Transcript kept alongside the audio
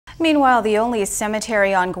Meanwhile, the only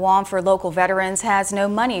cemetery on Guam for local veterans has no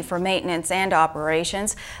money for maintenance and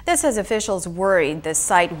operations. This has officials worried the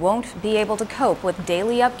site won't be able to cope with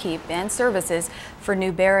daily upkeep and services for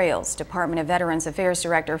new burials. Department of Veterans Affairs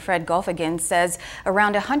Director Fred GOFIGAN says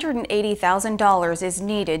around $180,000 is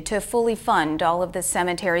needed to fully fund all of the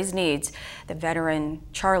cemetery's needs. The veteran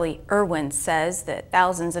Charlie ERWIN says that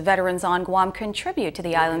thousands of veterans on Guam contribute to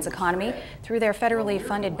the island's economy through their federally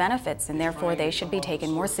funded benefits, and therefore they should be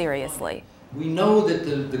taken more seriously. We know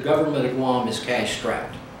that the government of Guam is cash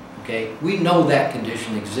strapped, okay? We know that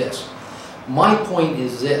condition exists. My point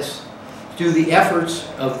is this: through the efforts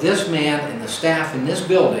of this man and the staff in this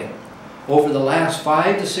building over the last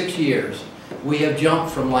 5 to 6 years, we have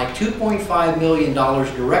jumped from like $2.5 million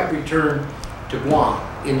direct return to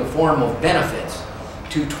Guam in the form of benefits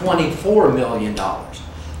to $24 million.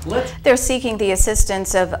 They're seeking the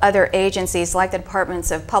assistance of other agencies like the Departments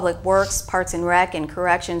of Public Works, Parks and Rec, and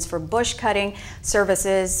Corrections for bush cutting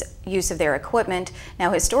services, use of their equipment. Now,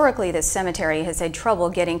 historically, the cemetery has had trouble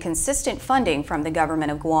getting consistent funding from the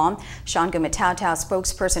government of Guam. Sean Gumatau,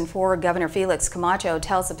 spokesperson for Governor Felix Camacho,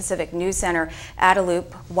 tells the Pacific News Center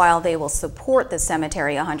Adelup while they will support the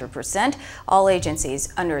cemetery 100%, all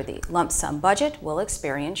agencies under the lump sum budget will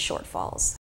experience shortfalls.